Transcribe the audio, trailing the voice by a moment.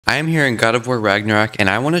I am here in God of War Ragnarok, and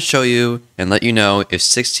I want to show you and let you know if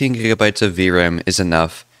 16 gigabytes of VRAM is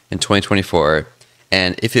enough in 2024,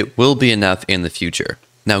 and if it will be enough in the future.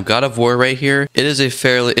 Now, God of War right here,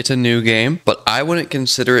 it's a new game, but I wouldn't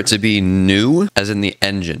consider it to be new as in the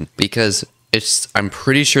engine, because I'm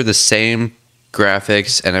pretty sure the same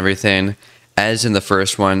graphics and everything as in the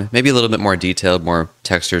first one, maybe a little bit more detailed, more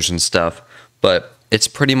textures and stuff, but it's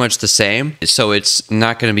pretty much the same, so it's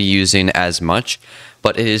not going to be using as much,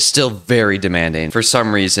 but it is still very demanding for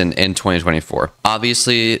some reason in 2024.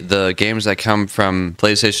 Obviously, the games that come from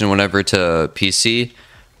PlayStation, whatever, to PC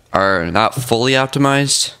are not fully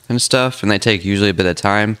optimized and stuff, and they take usually a bit of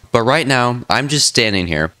time. But right now, I'm just standing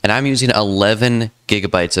here, and I'm using 11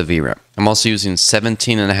 gigabytes of VRAM. I'm also using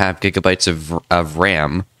 17.5 gigabytes of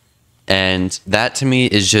RAM, and that to me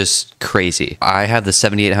is just crazy. I have the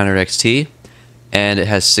 7800 XT, and it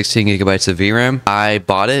has 16 gigabytes of VRAM. I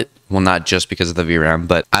bought it, well, not just because of the VRAM,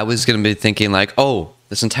 but I was going to be thinking like, oh,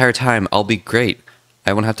 this entire time I'll be great.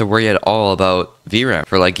 I won't have to worry at all about VRAM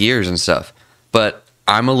for like years and stuff. But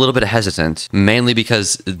I'm a little bit hesitant, mainly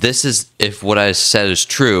because this is, if what I said is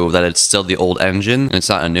true, that it's still the old engine, and it's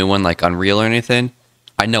not a new one like Unreal or anything.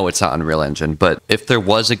 I know it's not Unreal Engine, but if there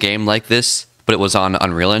was a game like this, but it was on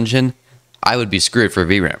Unreal Engine, I would be screwed for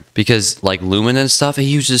VRAM, because like Lumen and stuff, it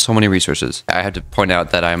uses so many resources. I have to point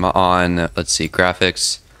out that I'm on, let's see,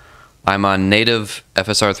 graphics. I'm on native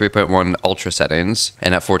FSR 3.1 Ultra settings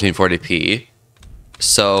and at 1440p.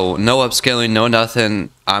 So no upscaling, no nothing.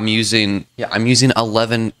 I'm using 11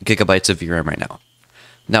 gigabytes of VRAM right now.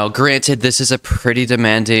 Now, granted, this is a pretty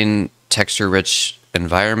demanding texture-rich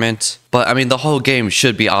environment, but I mean, the whole game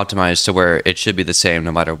should be optimized to where it should be the same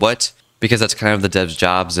no matter what, because that's kind of the devs'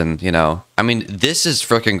 jobs. And, you know, I mean, this is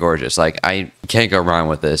freaking gorgeous. Like, I can't go wrong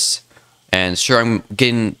with this. And sure, I'm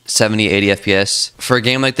getting 70, 80 FPS. For a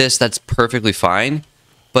game like this, that's perfectly fine.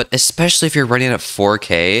 But especially if you're running at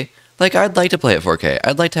 4K, like, I'd like to play at 4K.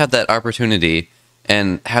 I'd like to have that opportunity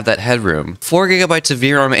and have that headroom. 4 gigabytes of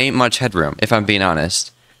VRAM ain't much headroom, if I'm being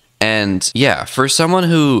honest. And yeah, for someone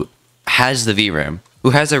who has the VRAM,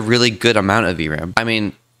 who has a really good amount of VRAM, I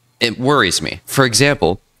mean, it worries me. For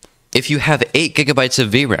example, if you have 8 gigabytes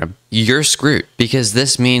of VRAM, you're screwed, because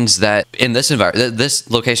this means that in this environment, this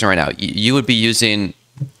location right now, you would be using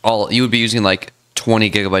like 20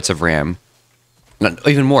 gigabytes of RAM, not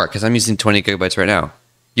even more, because I'm using 20 gigabytes right now.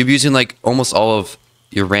 You'd be using like almost all of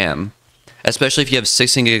your RAM, especially if you have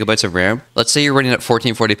 16 gigabytes of RAM. Let's say you're running at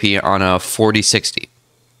 1440p on a 4060.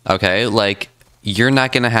 Okay, like you're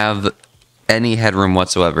not gonna have any headroom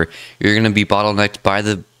whatsoever. You're gonna be bottlenecked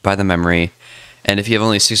by the memory. And if you have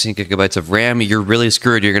only 16 gigabytes of RAM, you're really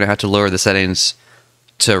screwed. You're going to have to lower the settings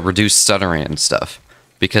to reduce stuttering and stuff,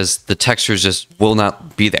 because the textures just will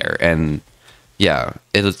not be there. And yeah,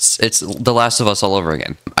 it's The Last of Us all over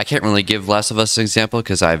again. I can't really give Last of Us an example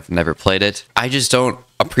because I've never played it. I just don't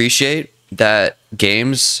appreciate that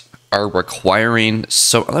games are requiring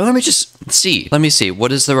so... Let me see.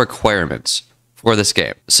 What is the requirements for this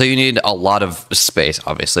game? So you need a lot of space,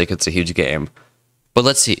 obviously, because it's a huge game. But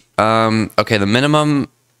let's see. Okay, the minimum,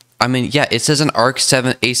 I mean, yeah, it says an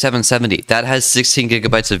A770. That has 16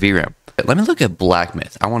 gigabytes of VRAM. Let me look at Black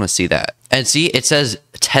Myth. I want to see that. And see, it says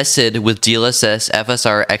tested with DLSS,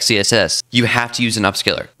 FSR, XeSS. You have to use an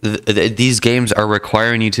upscaler. These games are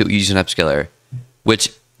requiring you to use an upscaler,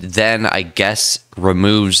 which then I guess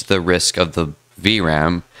removes the risk of the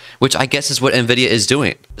VRAM, which I guess is what Nvidia is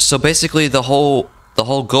doing. So basically the whole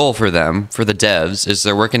goal for them, for the devs, is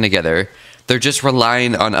they're working together. They're just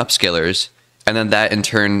relying on upscalers, and then that in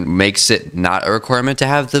turn makes it not a requirement to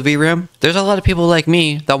have the VRAM. There's a lot of people like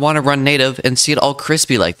me that want to run native and see it all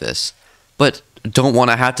crispy like this, but don't want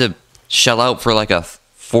to have to shell out for like a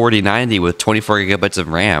 4090 with 24 gigabytes of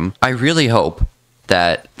RAM. I really hope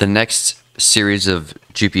that the next series of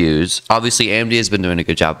GPUs, obviously AMD has been doing a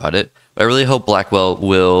good job about it, but I really hope Blackwell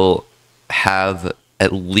will have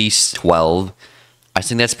at least 12. I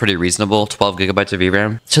think that's pretty reasonable, 12 gigabytes of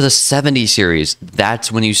VRAM. To the 70 series, that's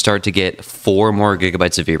when you start to get 4 more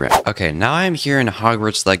gigabytes of VRAM. Okay, now I'm here in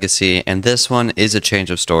Hogwarts Legacy, and this one is a change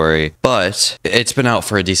of story, but it's been out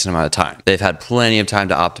for a decent amount of time. They've had plenty of time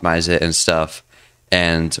to optimize it and stuff,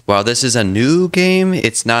 and while this is a new game,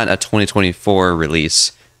 it's not a 2024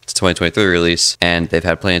 release, it's a 2023 release, and they've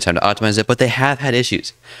had plenty of time to optimize it, but they have had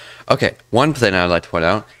issues. Okay, one thing I'd like to point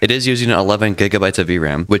out, it is using 11 gigabytes of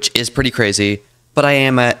VRAM, which is pretty crazy. But I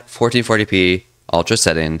am at 1440p ultra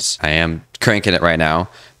settings. I am cranking it right now,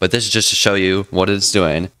 but this is just to show you what it's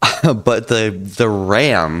doing. But the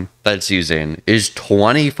RAM that it's using is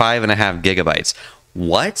 25.5 gigabytes.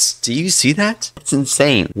 What? Do you see that? It's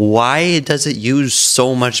insane. Why does it use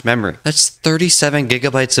so much memory? That's 37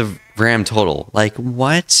 gigabytes of RAM total. Like,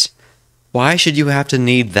 what? Why should you have to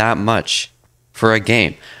need that much for a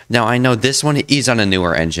game? Now, I know this one is on a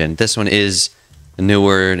newer engine. This one is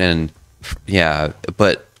newer and, yeah,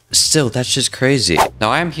 but still, that's just crazy.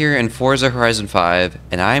 Now, I'm here in Forza Horizon 5,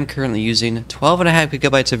 and I'm currently using 12.5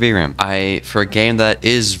 gigabytes of VRAM. For a game that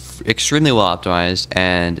is extremely well optimized,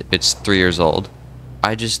 and it's 3 years old,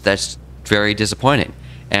 that's very disappointing.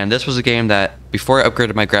 And this was a game that, before I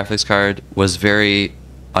upgraded my graphics card, was very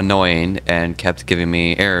annoying and kept giving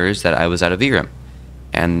me errors that I was out of VRAM.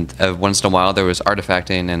 And once in a while there was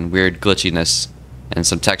artifacting and weird glitchiness and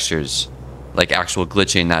some textures, like actual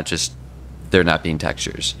glitching, not just there not being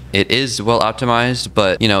textures. It is well optimized,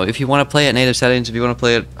 but you know, if you want to play at native settings, if you want to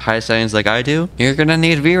play at high settings like I do, you're gonna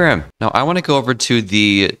need VRAM. Now I want to go over to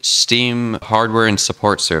the Steam hardware and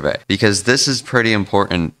support survey, because this is pretty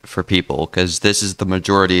important for people, because this is the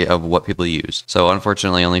majority of what people use. So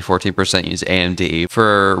unfortunately only 14% use AMD.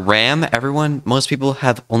 For RAM, most people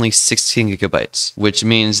have only 16 gigabytes, which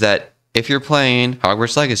means that if you're playing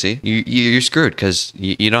Hogwarts Legacy, you're screwed, because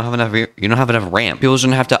you don't have enough RAM. People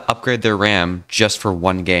shouldn't have to upgrade their RAM just for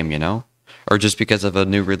one game, you know, or just because of a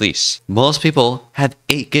new release. Most people have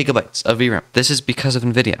 8 gigabytes of VRAM. This is because of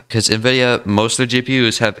Nvidia, because Nvidia, most of their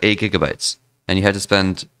GPUs have 8 gigabytes, and you had to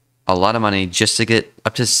spend a lot of money just to get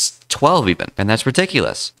up to 12 even, and that's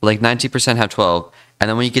ridiculous. Like 90% have 12, and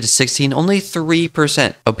then when you get to 16, only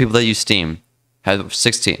 3% of people that use Steam have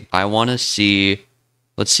 16. I want to see.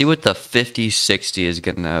 Let's see what the 5060 is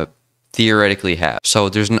going to theoretically have. So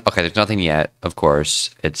there's nothing yet, of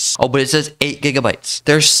course. But it says 8 gigabytes.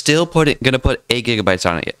 They're still going to put 8 gigabytes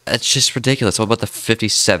on it. That's just ridiculous. What about the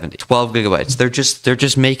 5070? 12 gigabytes. They're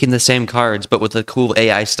just making the same cards, but with the cool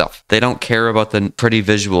AI stuff. They don't care about the pretty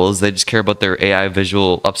visuals. They just care about their AI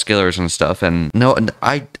visual upscalers and stuff. And no,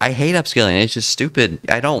 I hate upscaling. It's just stupid.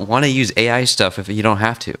 I don't want to use AI stuff if you don't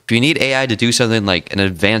have to. If you need AI to do something like an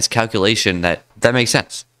advanced calculation, that makes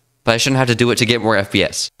sense. But I shouldn't have to do it to get more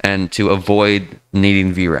FPS and to avoid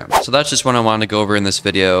needing VRAM. So that's just what I wanted to go over in this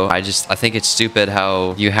video. I think it's stupid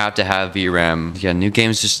how you have to have VRAM. Yeah, new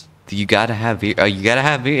games you gotta have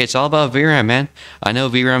VRAM. It's all about VRAM, man. I know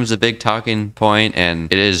VRAM is a big talking point, and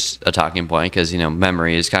it is a talking point because, you know,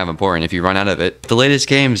 memory is kind of important. If you run out of it, the latest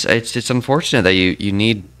games, it's unfortunate that you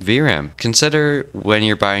need VRAM. Consider when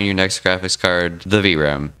you're buying your next graphics card, the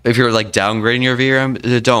VRAM. If you're like downgrading your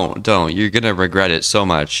VRAM, don't. You're gonna regret it so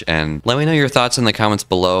much. And let me know your thoughts in the comments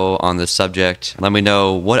below on this subject. Let me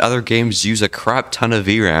know what other games use a crap ton of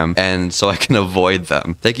VRAM, and so I can avoid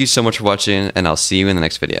them. Thank you so much for watching, and I'll see you in the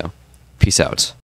next video. Peace out.